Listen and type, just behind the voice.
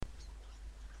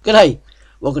G'day,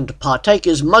 welcome to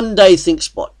Partakers Monday Think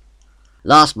Spot.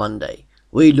 Last Monday,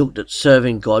 we looked at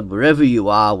serving God wherever you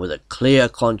are with a clear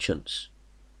conscience.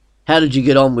 How did you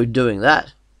get on with doing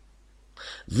that?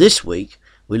 This week,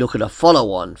 we look at a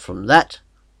follow-on from that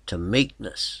to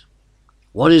meekness.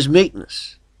 What is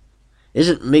meekness?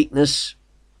 Isn't meekness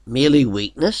merely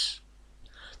weakness?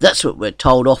 That's what we're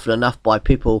told often enough by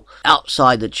people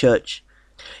outside the church.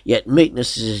 Yet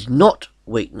meekness is not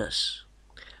weakness.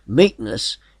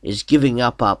 Meekness is giving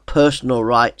up our personal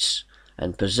rights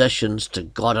and possessions to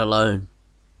God alone.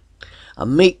 A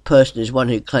meek person is one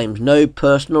who claims no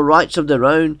personal rights of their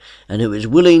own and who is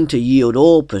willing to yield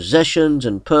all possessions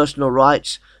and personal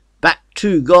rights back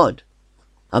to God.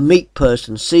 A meek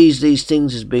person sees these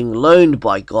things as being loaned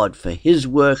by God for His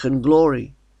work and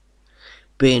glory.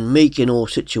 Being meek in all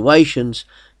situations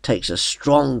takes a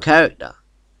strong character.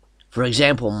 For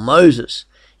example, Moses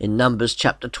in Numbers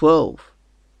chapter 12.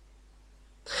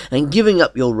 And giving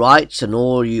up your rights and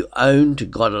all you own to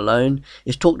God alone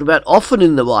is talked about often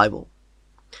in the Bible.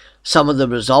 Some of the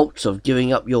results of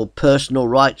giving up your personal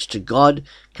rights to God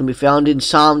can be found in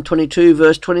Psalm 22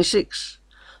 verse 26,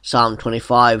 Psalm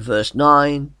 25 verse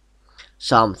 9,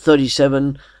 Psalm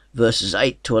 37 verses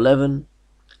 8 to 11,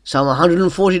 Psalm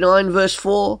 149 verse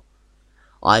 4,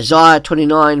 Isaiah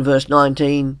 29 verse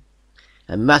 19,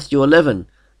 and Matthew 11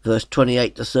 verse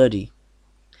 28 to 30.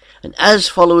 And as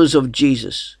followers of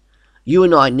Jesus, you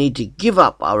and I need to give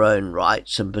up our own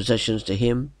rights and possessions to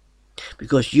Him,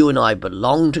 because you and I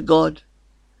belong to God.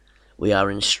 We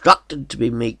are instructed to be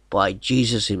meek by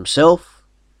Jesus Himself,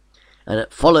 and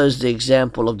it follows the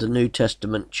example of the New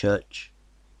Testament church.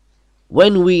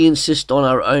 When we insist on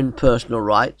our own personal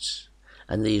rights,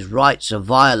 and these rights are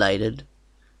violated,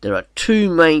 there are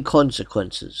two main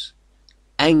consequences: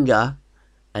 anger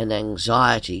and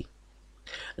anxiety.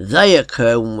 They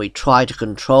occur when we try to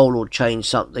control or change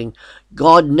something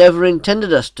God never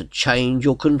intended us to change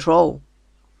or control.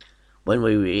 When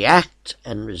we react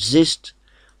and resist,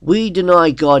 we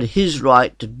deny God His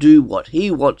right to do what He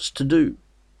wants to do.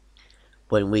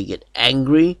 When we get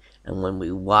angry and when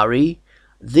we worry,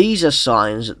 these are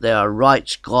signs that there are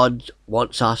rights God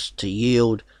wants us to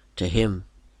yield to Him.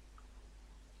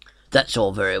 That's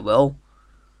all very well,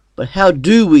 but how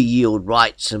do we yield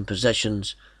rights and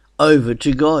possessions over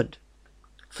to God?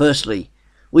 Firstly,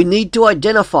 we need to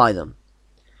identify them.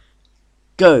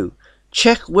 Go,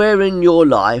 check where in your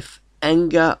life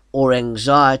anger or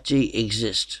anxiety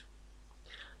exist.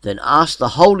 Then ask the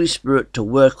Holy Spirit to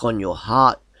work on your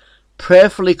heart,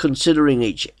 prayerfully considering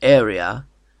each area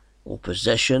or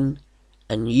possession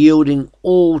and yielding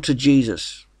all to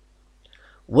Jesus.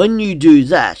 When you do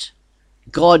that,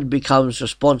 God becomes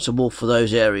responsible for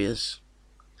those areas.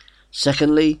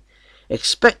 Secondly,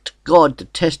 expect God to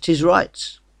test His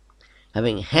rights.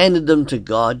 Having handed them to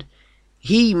God,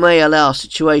 He may allow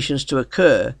situations to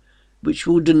occur which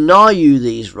will deny you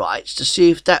these rights to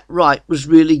see if that right was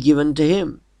really given to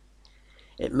Him.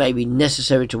 It may be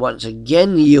necessary to once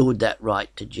again yield that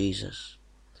right to Jesus.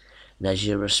 And as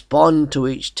you respond to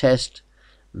each test,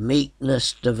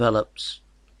 meekness develops.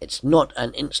 It's not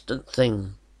an instant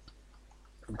thing.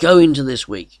 Go into this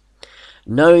week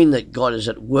knowing that God is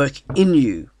at work in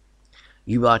you.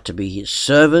 You are to be His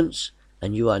servants,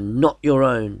 and you are not your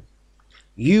own.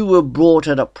 You were bought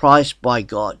at a price by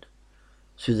God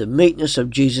through the meekness of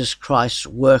Jesus Christ's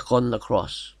work on the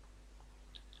cross.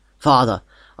 Father,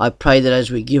 I pray that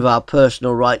as we give our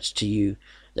personal rights to You,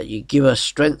 that You give us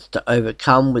strength to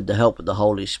overcome with the help of the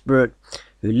Holy Spirit,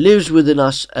 who lives within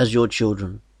us as Your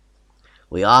children.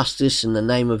 We ask this in the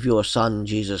name of Your Son,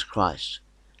 Jesus Christ.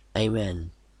 Amen.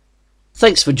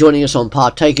 Thanks for joining us on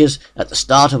Partakers at the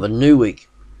start of a new week.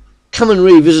 Come and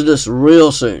revisit us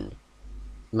real soon.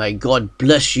 May God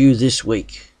bless you this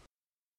week.